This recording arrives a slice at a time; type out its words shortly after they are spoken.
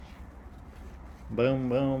Boom,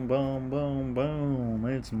 boom, boom, boom, boom.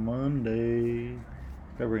 It's Monday,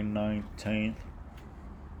 February 19th,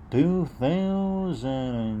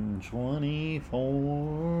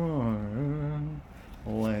 2024.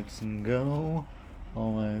 Let's go,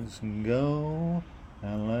 let's go,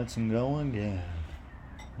 and let's go again.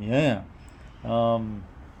 Yeah. Um,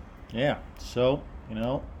 yeah. So,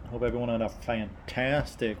 hope everyone had a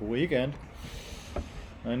fantastic weekend.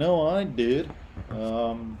 I know I did.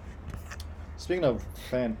 Um, Speaking of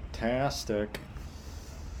fantastic,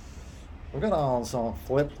 we've got on some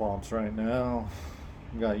flip flops right now.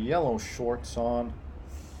 We got yellow shorts on.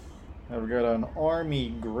 And we got an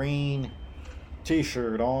army green t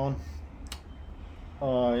shirt on.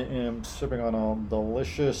 I am sipping on a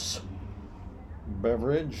delicious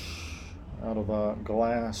beverage out of a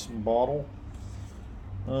glass bottle.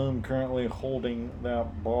 I'm currently holding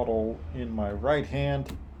that bottle in my right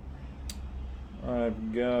hand.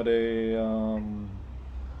 I've got a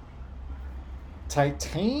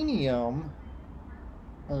titanium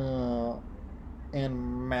and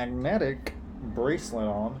magnetic bracelet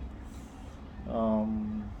on.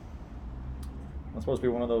 That's supposed to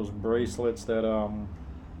be one of those bracelets that,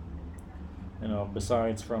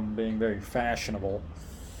 besides from being very fashionable,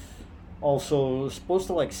 also supposed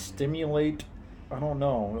to like stimulate, I don't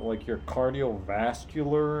know, like your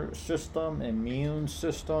cardiovascular system, immune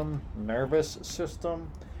system, nervous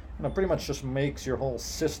system. Pretty much just makes your whole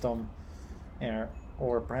system,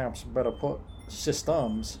 or perhaps better put,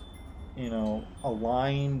 systems,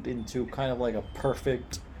 aligned into kind of like a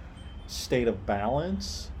perfect state of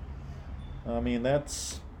balance. I mean,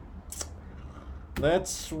 that's what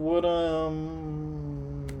that's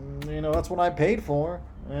what I paid for,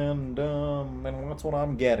 and that's what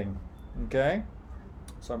I'm getting. Okay,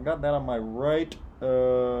 so I've got that on my right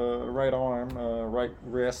arm, right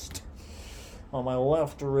wrist. On my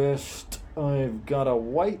left wrist, I've got a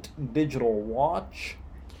white digital watch.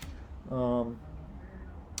 Um,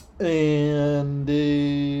 and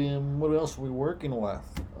what else are we working with?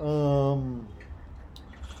 A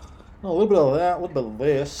little bit of that, a little bit of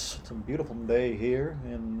this. It's a beautiful day here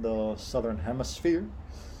in the southern hemisphere.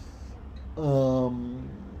 We've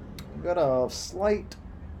got a slight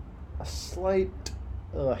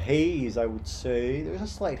haze, I would say. There's a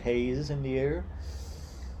slight haze in the air,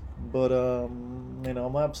 but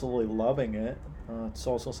I'm absolutely loving it. It's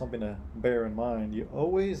also something to bear in mind. You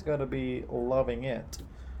always got to be loving it,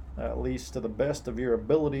 at least to the best of your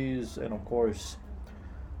abilities, and of course,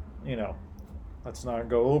 you know, let's not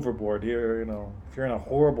go overboard here. If you're in a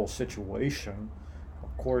horrible situation,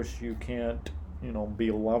 of course you can't,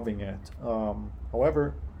 be loving it.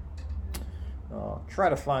 However, try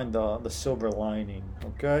to find the silver lining.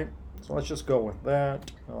 Okay, so let's just go with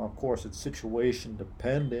that. Of course, it's situation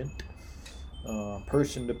dependent,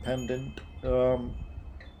 person dependent, so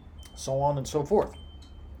on and so forth.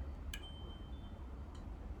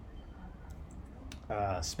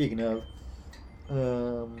 Speaking of,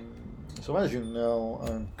 um, so as you know,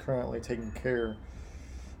 I'm currently taking care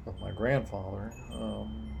of my grandfather.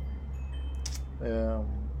 Um,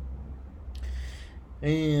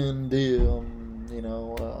 and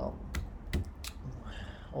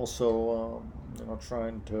also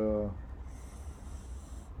trying to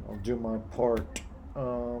do my part,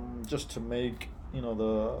 just to make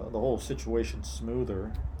the whole situation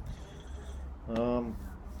smoother. Um,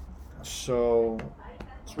 so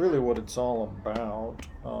it's really what it's all about.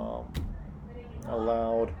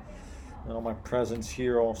 Allowed, my presence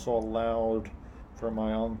here also allowed for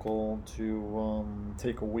my uncle to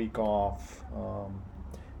take a week off,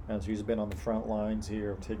 as he's been on the front lines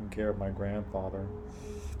here of taking care of my grandfather.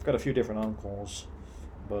 I've got a few different uncles,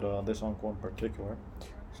 but this uncle in particular.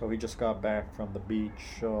 So he just got back from the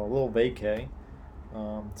beach, a little vacay.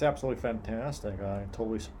 It's absolutely fantastic. I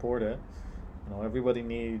totally support it. Everybody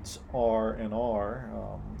needs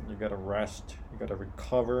R&R. You gotta rest. You gotta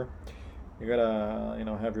recover. You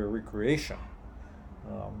gotta, have your recreation.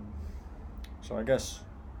 Um, so I guess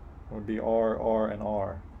it would be R, and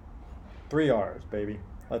R. Three R's, baby.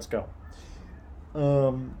 Let's go.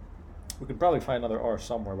 We could probably find another R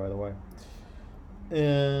somewhere, by the way.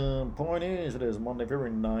 And point is, it is Monday,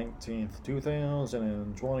 February 19th,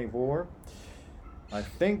 2024. I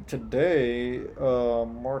think today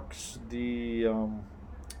marks the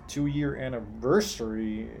 2-year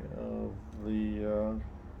anniversary of the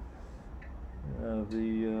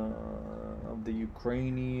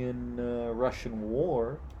Ukrainian Russian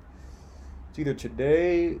war. It's either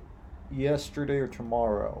today, yesterday, or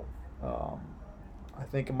tomorrow. I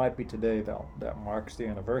think it might be today, though. That marks the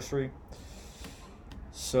anniversary.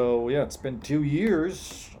 So yeah, it's been 2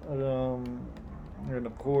 years. And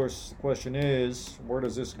of course, the question is, where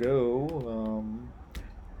does this go?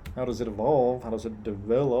 How does it evolve? How does it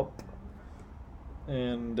develop?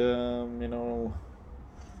 And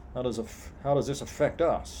how does this affect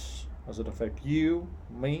us? Does it affect you,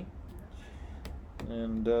 me,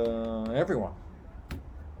 and everyone?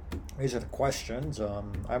 These are the questions.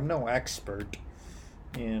 I'm no expert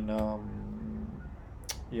in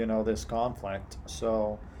this conflict,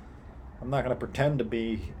 so I'm not going to pretend to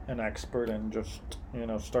be an expert and just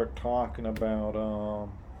start talking about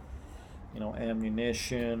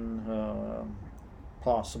ammunition,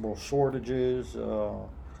 possible shortages,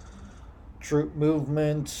 troop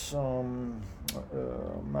movements. I'm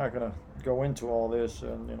not going to go into all this,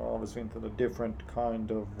 and obviously into the different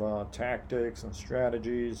kind of tactics and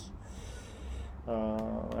strategies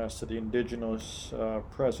as to the indigenous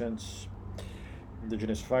presence,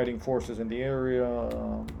 indigenous fighting forces in the area,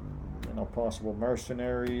 possible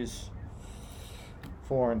mercenaries,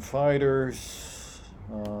 foreign fighters,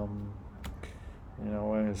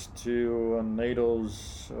 as to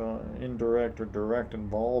NATO's indirect or direct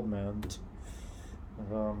involvement,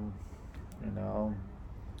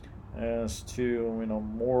 as to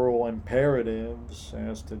moral imperatives,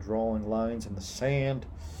 as to drawing lines in the sand,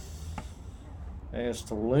 as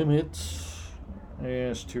to limits,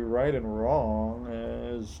 as to right and wrong,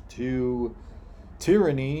 as to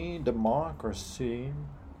tyranny, democracy,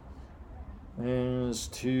 as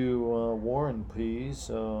to war and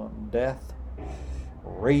peace, death,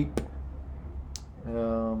 rape,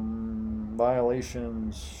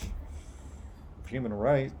 violations of human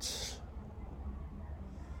rights,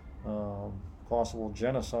 possible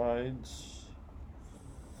genocides,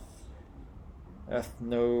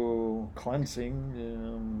 ethno-cleansing,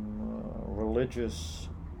 religious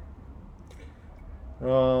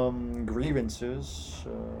grievances,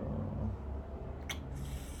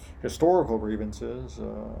 historical grievances,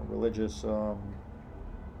 religious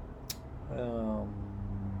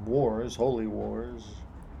wars, holy wars,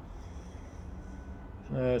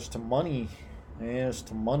 as to money, as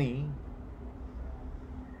to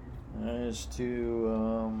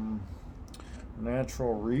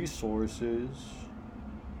natural resources,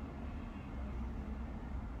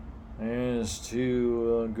 as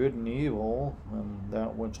to good and evil, and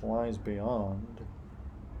that which lies beyond.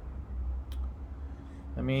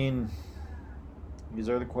 I mean, these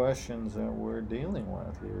are the questions that we're dealing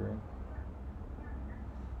with here.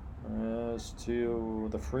 As to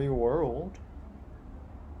the free world,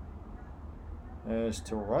 as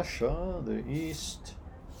to Russia, the East,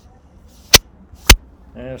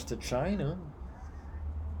 as to China,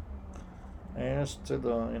 as to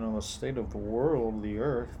the state of the world, the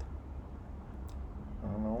Earth,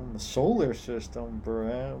 the solar system,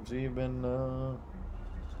 perhaps even the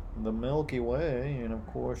Milky Way, and of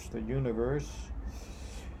course the universe,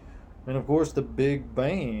 and of course the Big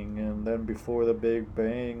Bang. And then before the Big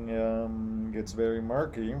Bang gets very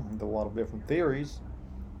murky, with a lot of different theories,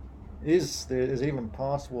 is it even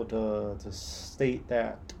possible to state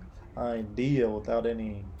that idea with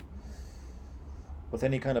any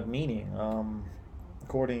kind of meaning?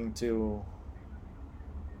 According to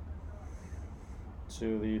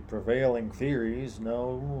the prevailing theories,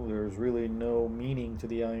 no, there's really no meaning to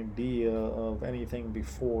the idea of anything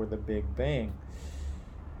before the Big Bang.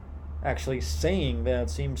 Actually, saying that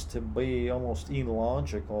seems to be almost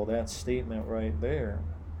illogical, that statement right there.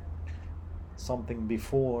 Something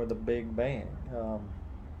before the Big Bang,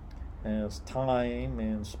 as time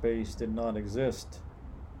and space did not exist.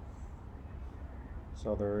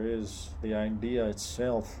 So the idea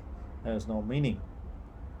itself has no meaning.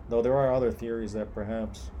 Though there are other theories that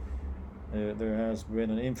perhaps there has been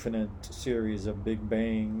an infinite series of Big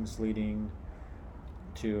Bangs leading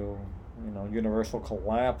to universal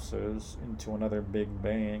collapses into another Big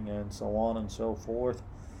Bang, and so on and so forth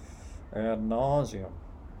ad nauseum.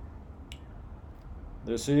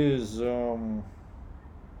 This is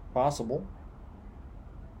possible.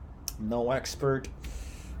 No expert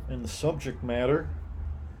in the subject matter.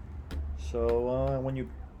 So when you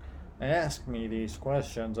ask me these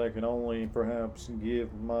questions, I can only perhaps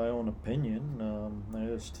give my own opinion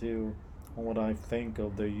as to what I think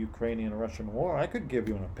of the Ukrainian-Russian war. I could give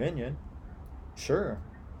you an opinion. Sure.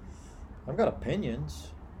 I've got opinions.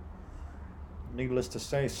 Needless to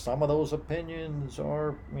say, some of those opinions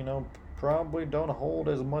are, probably don't hold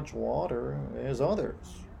as much water as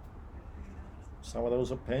others. Some of those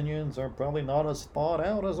opinions are probably not as thought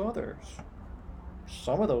out as others.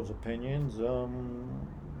 Some of those opinions,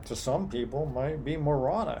 to some people, might be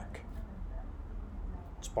moronic.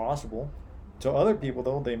 It's possible. To other people,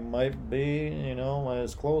 though, they might be,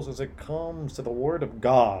 as close as it comes to the Word of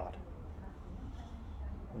God.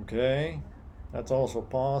 Okay? That's also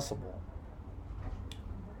possible.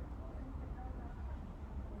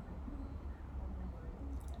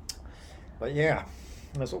 But yeah,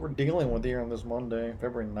 that's what we're dealing with here on this Monday,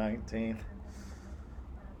 February 19th,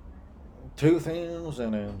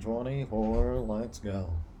 2024. Let's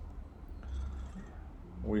go.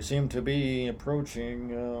 We seem to be approaching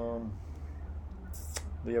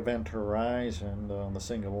the event horizon, the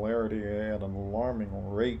singularity at an alarming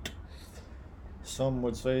rate. Some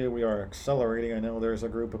would say we are accelerating. I know there's a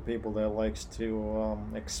group of people that likes to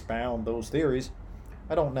expound those theories.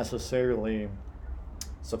 I don't necessarily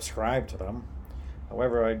subscribe to them.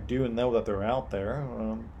 However, I do know that they're out there,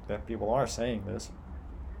 that people are saying this.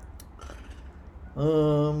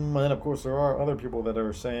 And of course, there are other people that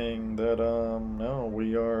are saying that no,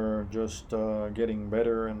 we are just getting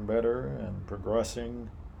better and better and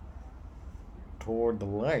progressing toward the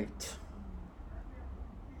light.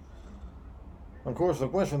 Of course, the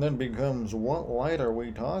question then becomes, what light are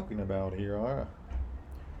we talking about here? Are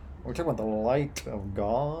we talking about the light of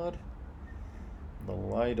God? The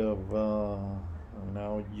light of,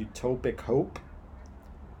 utopic hope?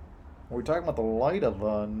 Are we talking about the light of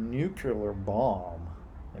a nuclear bomb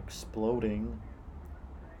exploding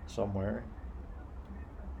somewhere?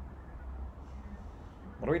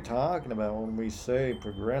 What are we talking about when we say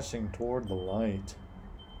progressing toward the light?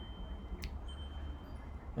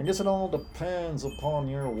 I guess it all depends upon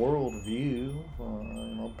your worldview.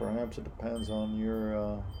 Perhaps it depends on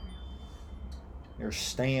your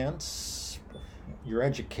stance, your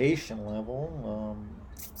education level.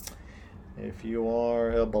 If you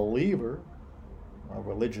are a believer, a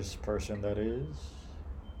religious person, that is.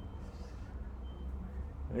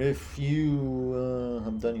 If you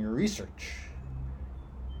have done your research,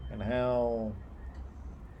 and how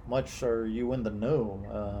much are you in the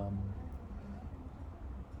know?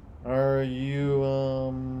 Are you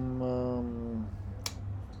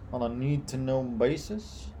on a need to know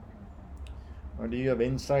basis? Or do you have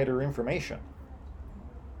insider information?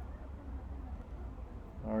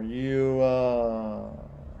 Are you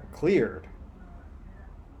cleared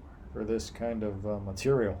for this kind of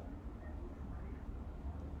material?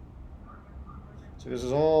 So this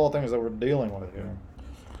is all things that we're dealing with here.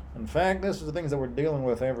 In fact, this is the things that we're dealing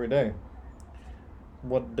with every day.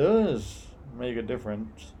 What does make a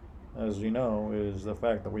difference, as you know, is the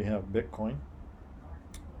fact that we have Bitcoin.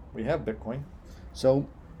 We have Bitcoin. So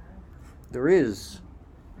there is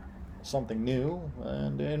something new,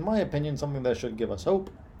 and in my opinion, something that should give us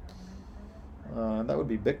hope. That would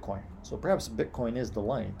be Bitcoin. So perhaps Bitcoin is the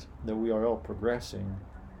light that we are all progressing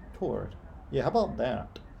toward. Yeah, how about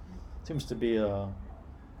that? Seems to be a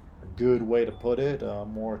good way to put it, a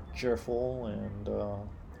more cheerful and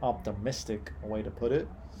optimistic way to put it,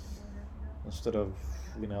 instead of,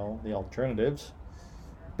 the alternatives.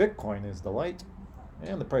 Bitcoin is the light,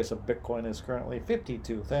 and the price of Bitcoin is currently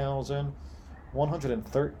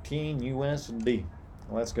 52,113 USD.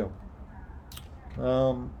 Let's go.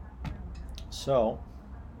 So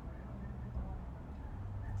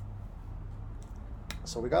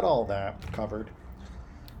we got all that covered.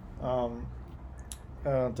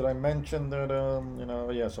 Did I mention that,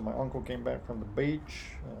 so my uncle came back from the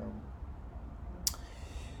beach,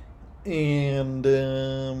 and,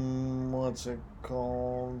 what's it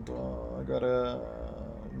called? I got a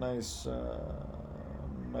nice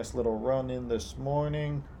little run in this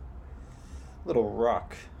morning. Little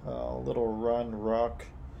run rock.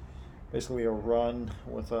 Basically a run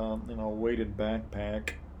with a, weighted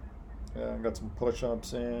backpack. Got some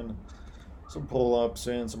push-ups in, some pull-ups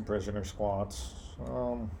in, some prisoner squats.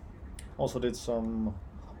 Also did some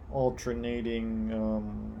alternating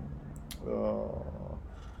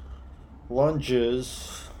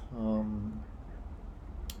lunges.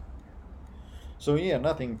 So yeah,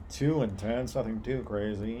 nothing too intense, nothing too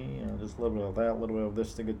crazy. Just a little bit of that, a little bit of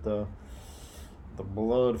this to get the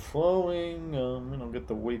blood flowing. Get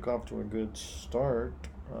the week off to a good start.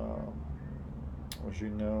 As you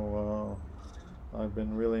know, I've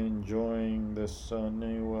been really enjoying this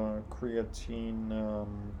new creatine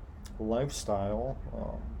lifestyle.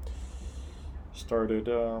 Started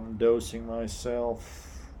dosing myself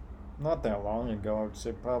not that long ago. I'd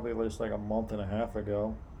say probably at least like a month and a half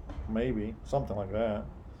ago, maybe something like that.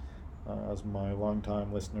 As my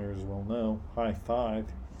longtime listeners will know, high five.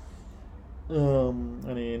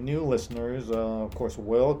 Any new listeners, of course,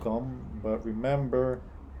 welcome. But remember,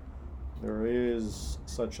 there is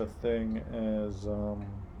such a thing as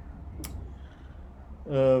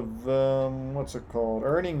what's it called?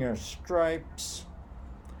 Earning your stripes,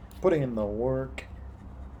 putting in the work,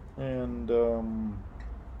 and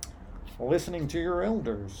listening to your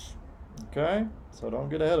elders. Okay? So don't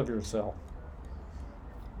get ahead of yourself.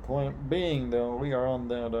 Point being, though, we are on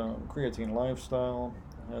that creatine lifestyle.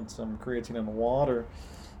 I had some creatine in the water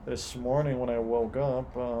this morning when I woke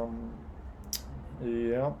up.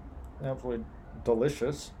 Yeah, absolutely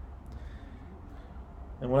delicious.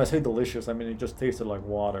 And when I say delicious, I mean it just tasted like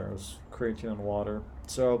water. It was creatine and water.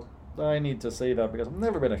 So I need to say that because I've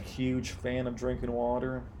never been a huge fan of drinking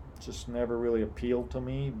water. It's just never really appealed to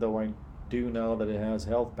me, though I do know that it has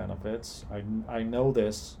health benefits. I know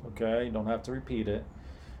this, okay? You don't have to repeat it.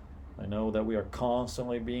 I know that we are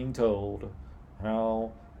constantly being told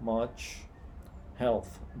how much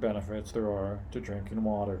health benefits there are to drinking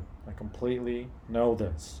water. I completely know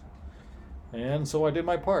this. And so I did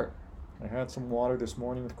my part. I had some water this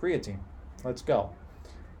morning with creatine. Let's go.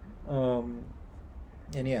 Um,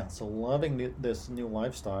 and yeah, so loving this new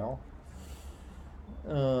lifestyle.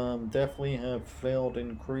 Definitely have felt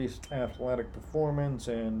increased athletic performance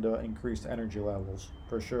and increased energy levels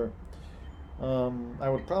for sure. I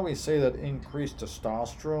would probably say that increased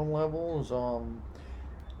testosterone levels.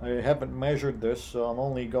 I haven't measured this, so I'm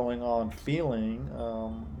only going on feeling.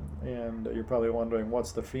 And you're probably wondering,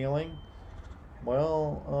 what's the feeling?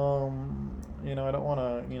 Well, I don't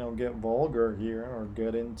want to, get vulgar here or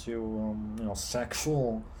get into,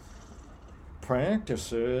 sexual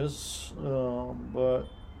practices, but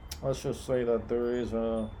let's just say that there is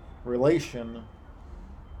a relation,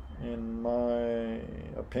 in my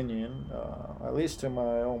opinion, at least to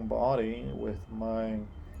my own body, with my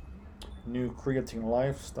new creatine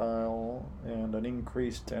lifestyle and an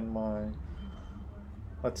increase in my,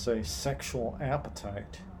 let's say, sexual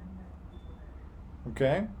appetite.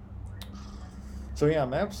 Okay? So, yeah,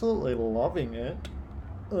 I'm absolutely loving it.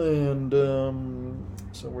 And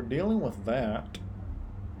so we're dealing with that.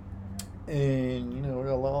 And, we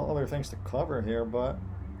got a lot of other things to cover here, but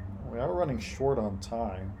we are running short on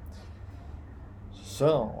time.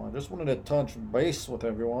 So, I just wanted to touch base with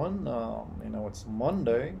everyone. It's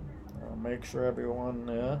Monday. Make sure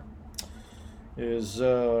everyone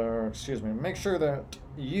make sure that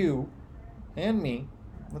you and me,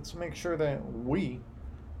 let's make sure that we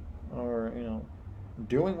are,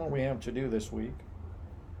 doing what we have to do this week.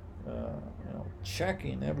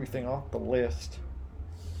 Checking everything off the list.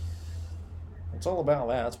 It's all about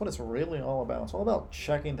that. That's what it's really all about. It's all about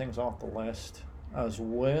checking things off the list as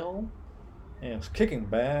well as kicking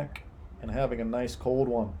back and having a nice cold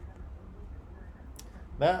one.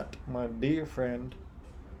 That, my dear friend,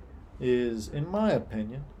 is, in my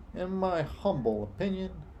opinion, in my humble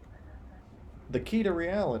opinion, the key to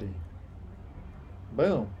reality.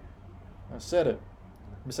 Boom. I said it.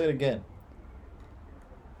 Let me say it again.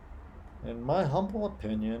 In my humble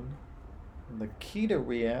opinion, the key to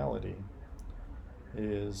reality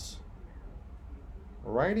is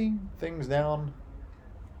writing things down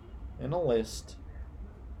in a list,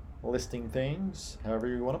 listing things, however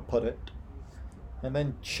you want to put it, and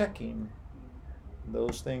then checking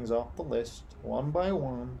those things off the list one by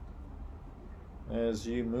one as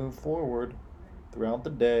you move forward throughout the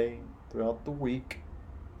day, throughout the week,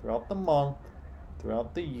 throughout the month,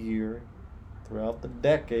 throughout the year, throughout the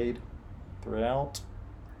decade, throughout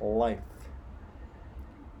life.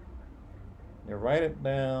 You write it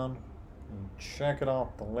down, you check it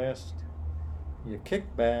off the list, you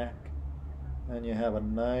kick back, and you have a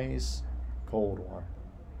nice cold one.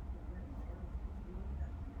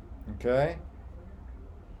 Okay?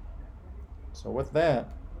 So with that,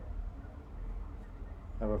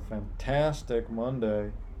 have a fantastic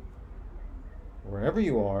Monday, wherever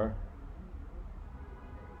you are,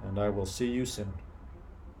 and I will see you soon.